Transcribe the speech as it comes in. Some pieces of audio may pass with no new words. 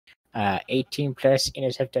18 plus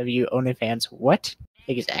NSFW OnlyFans. What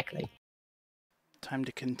exactly? Time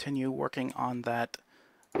to continue working on that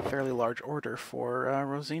fairly large order for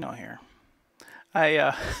Rosino here.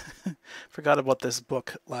 I forgot about this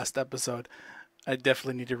book last episode. I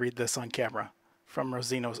definitely need to read this on camera from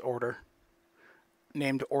Rosino's order,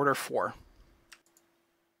 named Order 4.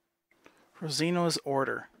 Rosino's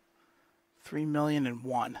order,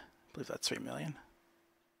 3,000,001. I believe that's 3 million.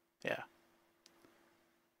 Yeah.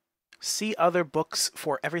 See other books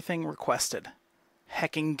for everything requested.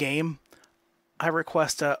 Hecking game. I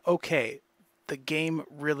request a okay. The game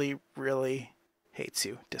really, really hates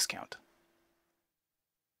you discount.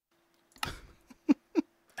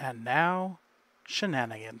 And now,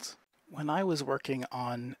 shenanigans. When I was working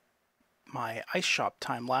on my ice shop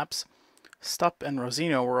time lapse, Stupp and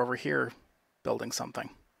Rosino were over here building something.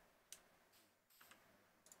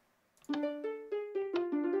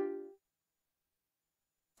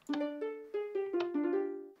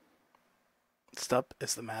 Stupp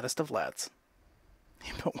is the maddest of lads.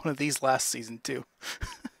 He built one of these last season too.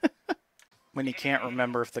 When you can't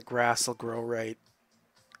remember if the grass will grow right,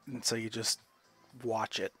 and so you just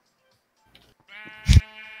watch it.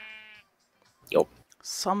 Yup.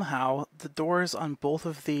 Somehow, the doors on both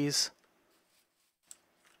of these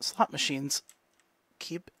slot machines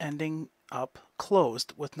keep ending up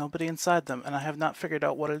closed with nobody inside them, and I have not figured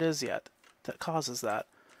out what it is yet that causes that.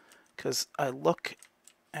 Because I look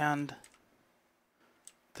and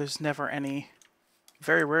there's never any,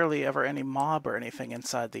 very rarely ever any mob or anything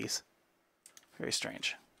inside these. Very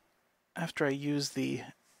strange. After I use the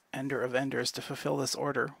Ender of Enders to fulfill this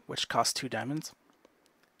order, which costs 2 diamonds,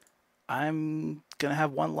 I'm gonna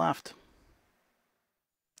have 1 left.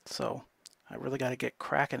 So I really gotta get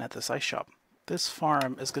cracking at this ice shop. This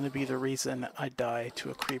farm is gonna be the reason I die to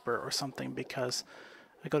a creeper or something, because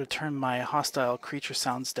I go to turn my hostile creature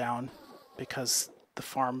sounds down because the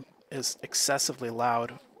farm is excessively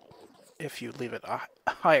loud if you leave it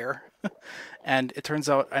higher. And it turns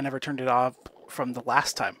out I never turned it off from the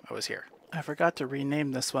last time I was here. I forgot to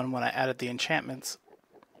rename this one when I added the enchantments.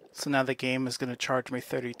 So now the game is going to charge me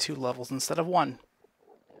 32 levels instead of 1.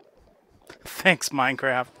 Thanks,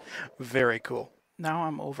 Minecraft. Very cool. Now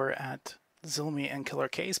I'm over at zzilmy and Killer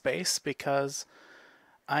K's base because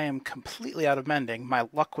I am completely out of mending. My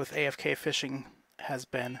luck with AFK fishing has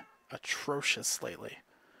been atrocious lately.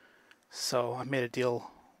 So I made a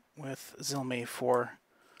deal with zzilmy for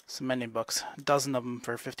some mending books. A dozen of them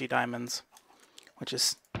for 50 diamonds, which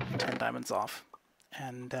is 10 diamonds off.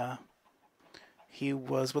 And he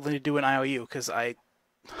was willing to do an IOU because I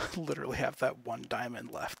literally have that 1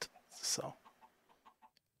 diamond left. So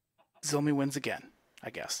zzilmy wins again, I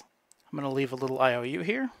guess. I'm going to leave a little IOU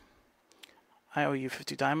here. IOU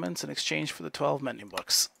 50 diamonds in exchange for the 12 mending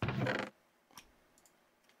books.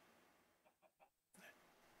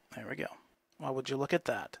 There we go. Why would you look at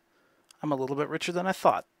that? I'm a little bit richer than I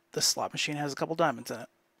thought. This slot machine has a couple diamonds in it.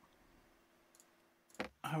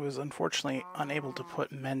 I was unfortunately unable to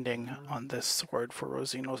put mending on this sword for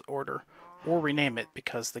Rosino's order, or rename it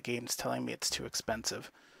because the game's telling me it's too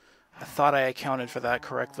expensive. I thought I accounted for that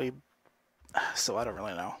correctly, so I don't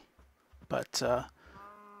really know. But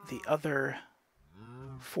the other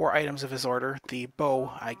 4 items of his order, the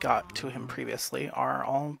bow I got to him previously, are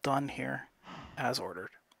all done here as ordered.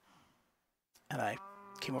 And I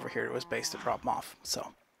came over here to his base to drop them off,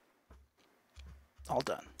 so all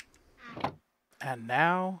done. And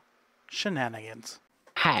now, shenanigans.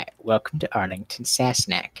 Hi, welcome to Arlington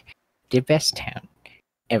Sassenach, the best town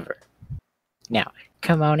ever. Now,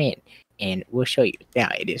 come on in, and we'll show you. Now,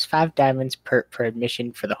 it is 5 diamonds per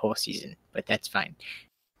admission for the whole season, but that's fine.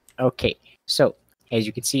 Okay, so, as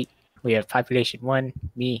you can see, we have population 1,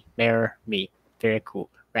 me, mayor, me. Very cool,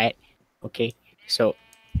 right? Okay, so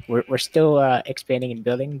we're still expanding and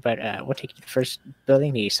building, but we'll take the first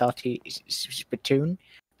building, the Salty Spittoon.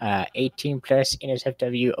 18 plus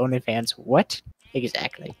NSFW OnlyFans. What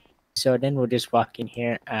exactly? So then we'll just walk in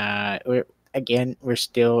here. We're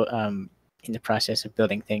still in the process of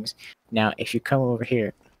building things. Now, if you come over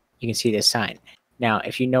here, you can see this sign. Now,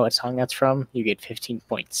 if you know what song that's from, you get 15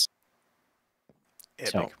 points.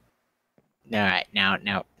 Epic. So, all right, now,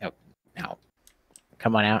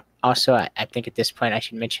 come on out. Also, I think at this point I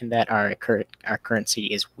should mention that our currency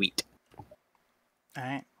is wheat. All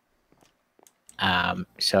right.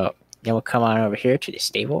 So then we'll come on over here to the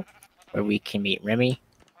stable where we can meet Remy.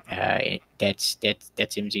 That's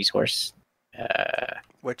MZ's horse.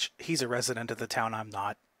 Which he's a resident of the town, I'm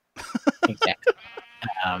not. Exactly.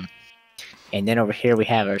 And then over here we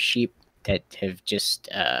have our sheep that have just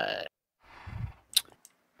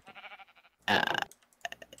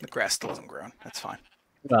The grass still hasn't grown. That's fine.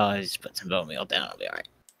 Well, I just put some bone meal down. It'll be alright.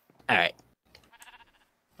 Alright.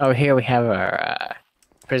 Over here we have our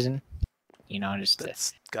prison. You know, just...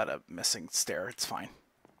 It's got a missing stair. It's fine.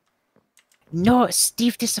 No,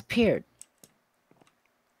 Steve disappeared.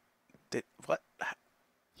 Did... What?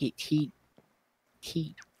 He...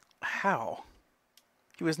 How?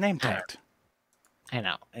 He was name tagged. I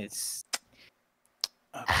know. It's...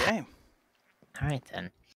 Okay. Alright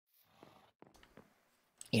then.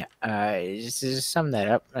 Yeah, just to sum that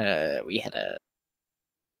up, we had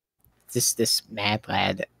this mad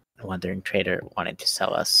lad, wandering trader, wanted to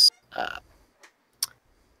sell us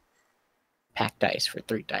pack dice for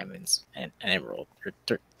 3 diamonds and an emerald, or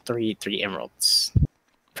three emeralds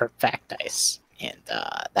per pack dice, and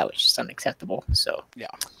that was just unacceptable. So yeah,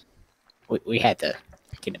 we had to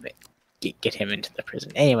get him into the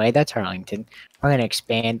prison. Anyway, that's Arlington. We're gonna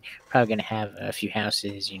expand. Probably gonna have a few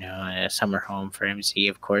houses, you know, and a summer home for MC,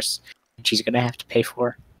 of course, which he's gonna have to pay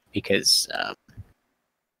for because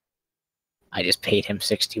I just paid him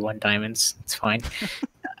 61 diamonds. It's fine.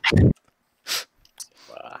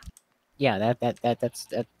 Yeah, that's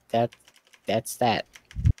that.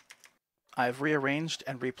 I've rearranged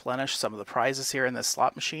and replenished some of the prizes here in this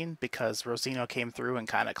slot machine because Rosino came through and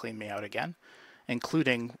kind of cleaned me out again,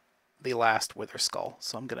 including the last Wither Skull.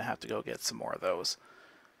 So I'm going to have to go get some more of those.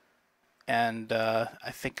 And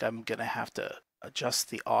I think I'm going to have to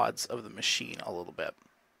adjust the odds of the machine a little bit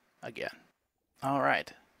again.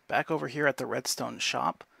 Alright, back over here at the Redstone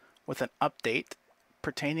shop with an update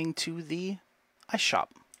pertaining to the ice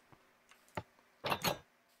shop.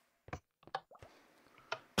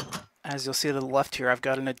 As you'll see to the left here, I've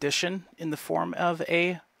got an addition in the form of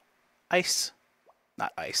a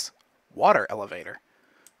water elevator.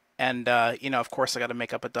 And, you know, of course I got to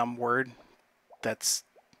make up a dumb word that's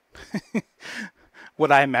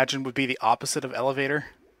what I imagine would be the opposite of elevator.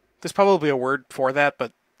 There's probably a word for that,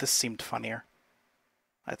 but this seemed funnier.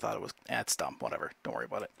 I thought it was, it's dumb, whatever, don't worry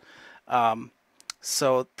about it.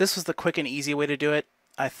 So this was the quick and easy way to do it.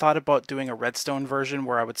 I thought about doing a redstone version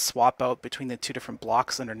where I would swap out between the 2 different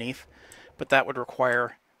blocks underneath, but that would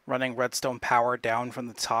require running redstone power down from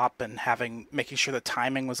the top and making sure the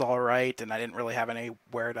timing was all right, and I didn't really have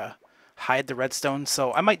anywhere to hide the redstone,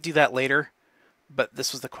 so I might do that later, but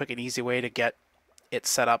this was the quick and easy way to get it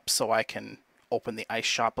set up so I can open the ice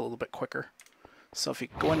shop a little bit quicker. So if you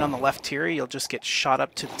go in on the left here, you'll just get shot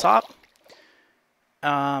up to the top,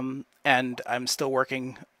 and I'm still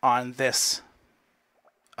working on this.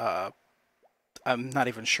 I'm not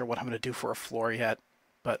even sure what I'm going to do for a floor yet,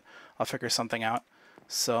 but I'll figure something out.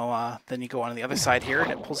 So then you go on the other side here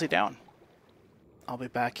and it pulls you down. I'll be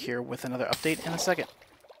back here with another update in a second.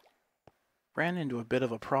 Ran into a bit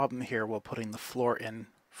of a problem here while putting the floor in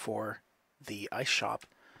for the ice shop.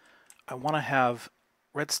 I want to have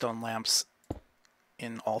redstone lamps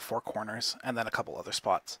in all 4 corners and then a couple other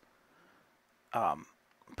spots.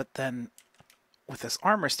 But then with this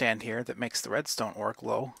armor stand here that makes the redstone ore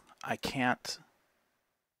glow, I can't...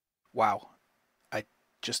 Wow. I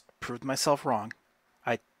just proved myself wrong.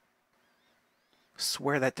 I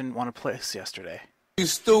swear that didn't want to place yesterday. You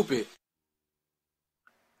stupid.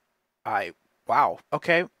 Wow.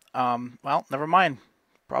 Okay. Well, never mind.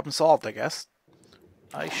 Problem solved, I guess.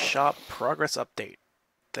 Ice shop progress update.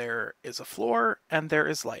 There is a floor, and there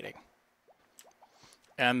is lighting.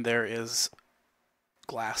 And there is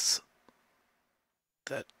glass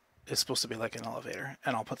that is supposed to be like an elevator,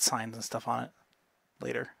 and I'll put signs and stuff on it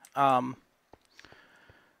later.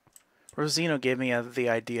 Rosino gave me the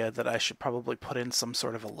idea that I should probably put in some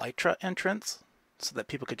sort of elytra entrance so that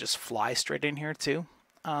people could just fly straight in here too.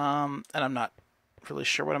 And I'm not really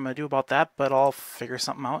sure what I'm going to do about that, but I'll figure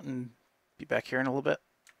something out and be back here in a little bit.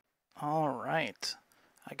 Alright,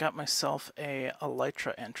 I got myself a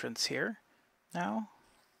elytra entrance here now.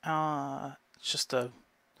 It's just a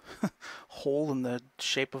hole in the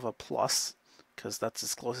shape of a plus, because that's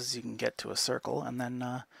as close as you can get to a circle, and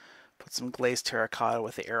then put some glazed terracotta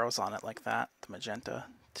with the arrows on it like that, the magenta,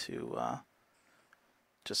 to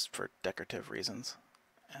just for decorative reasons,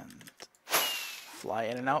 and fly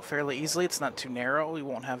in and out fairly easily. It's not too narrow, we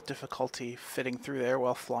won't have difficulty fitting through there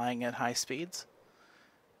while flying at high speeds.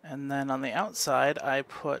 And then on the outside I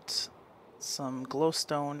put some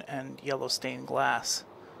glowstone and yellow stained glass,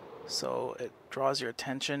 so it draws your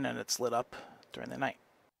attention and it's lit up during the night.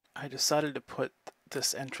 I decided to put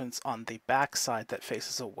this entrance on the back side that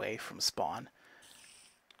faces away from spawn,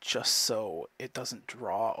 just so it doesn't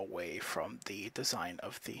draw away from the design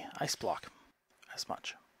of the ice block as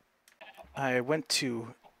much. I went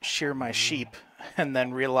to shear my sheep and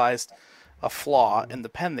then realized a flaw in the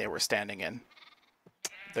pen they were standing in.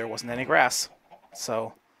 There wasn't any grass,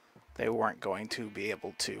 so they weren't going to be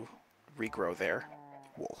able to regrow their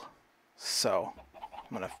wool. So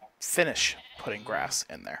I'm going to finish putting grass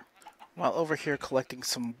in there. While over here collecting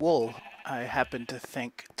some wool, I happened to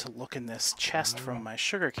think to look in this chest from my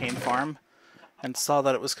sugarcane farm and saw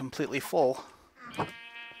that it was completely full.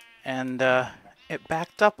 And it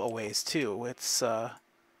backed up a ways too. It's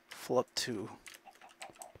full up to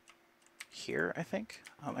here, I think.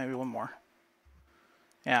 Oh, maybe one more.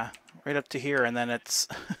 Yeah, right up to here, and then it's...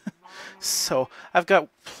 So I've got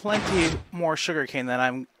plenty more sugarcane than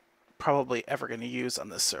I'm probably ever going to use on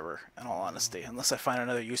this server, in all honesty, unless I find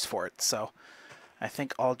another use for it. So I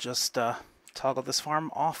think I'll just toggle this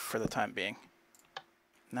farm off for the time being.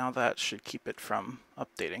 Now that should keep it from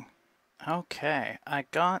updating. Okay, I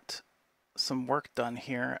got some work done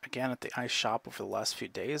here again at the ice shop over the last few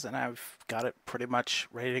days, and I've got it pretty much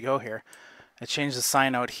ready to go here. I changed the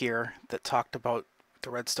sign out here that talked about the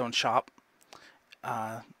redstone shop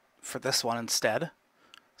for this one instead,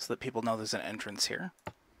 so that people know there's an entrance here.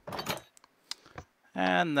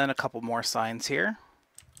 And then a couple more signs here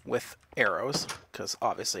with arrows, because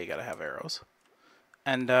obviously you gotta have arrows.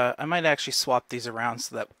 And I might actually swap these around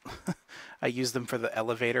so that I use them for the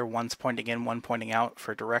elevator, one's pointing in, one pointing out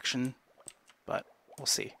for direction, but we'll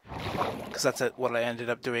see. Because that's what I ended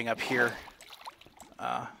up doing up here.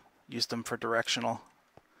 Used them for directional.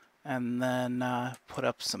 And then put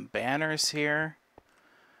up some banners here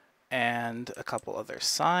and a couple other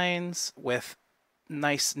signs with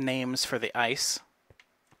nice names for the ice.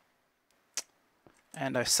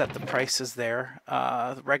 And I set the prices there.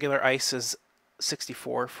 The regular ice is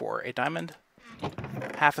 64 for a diamond,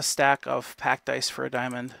 half a stack of packed ice for a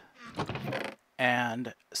diamond,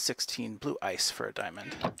 and 16 blue ice for a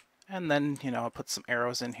diamond. And then, you know, I put some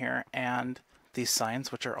arrows in here and these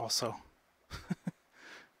signs, which are also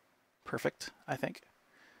perfect, I think.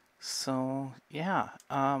 So yeah,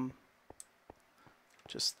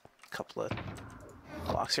 just a couple of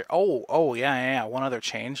blocks here. Oh yeah. One other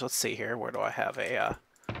change. Let's see here. Where do I have a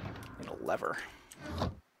lever?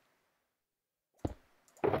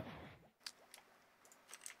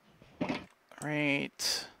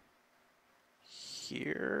 Right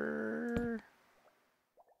here.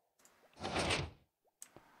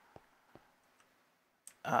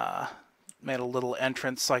 Made a little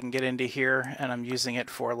entrance so I can get into here, and I'm using it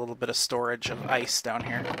for a little bit of storage of ice down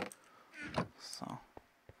here. So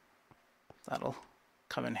that'll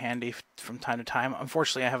come in handy from time to time.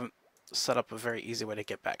 Unfortunately, I haven't set up a very easy way to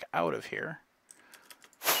get back out of here,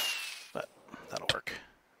 but that'll work.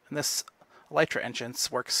 And this Elytra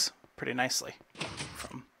entrance works pretty nicely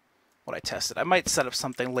from what I tested. I might set up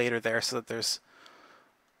something later there so that there's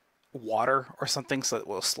water or something so that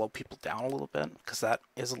will slow people down a little bit, because that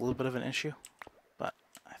is a little bit of an issue. But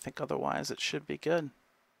I think otherwise it should be good.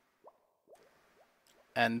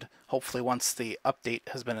 And hopefully once the update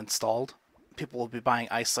has been installed, people will be buying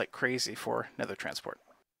ice like crazy for nether transport.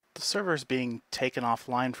 The server is being taken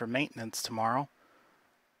offline for maintenance tomorrow,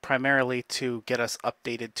 primarily to get us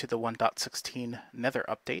updated to the 1.16 nether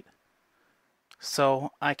update.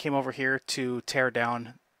 So I came over here to tear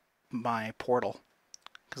down my portal,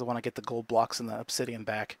 because I want to get the gold blocks and the obsidian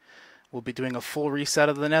back. We'll be doing a full reset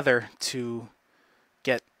of the nether to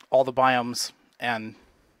get all the biomes and,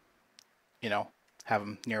 you know, have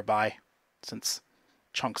them nearby, since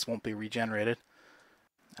chunks won't be regenerated.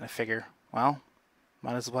 And I figure, well,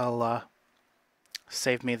 might as well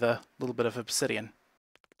save me the little bit of obsidian.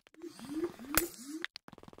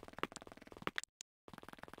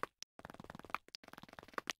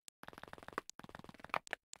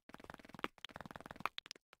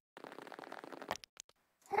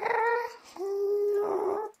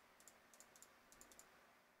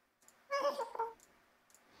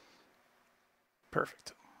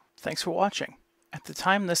 Perfect. Thanks for watching. At the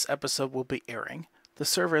time this episode will be airing, the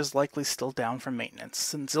server is likely still down for maintenance,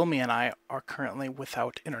 since zzilmy and I are currently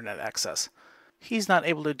without internet access. He's not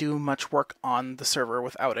able to do much work on the server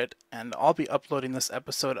without it, and I'll be uploading this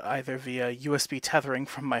episode either via USB tethering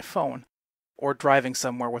from my phone or driving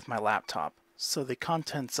somewhere with my laptop. So the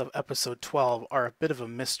contents of episode 12 are a bit of a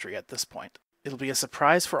mystery at this point. It'll be a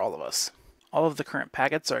surprise for all of us. All of the current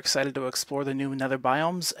packets are excited to explore the new nether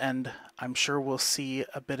biomes, and I'm sure we'll see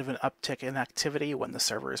a bit of an uptick in activity when the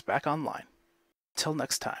server is back online. Till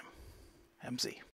next time, MZ.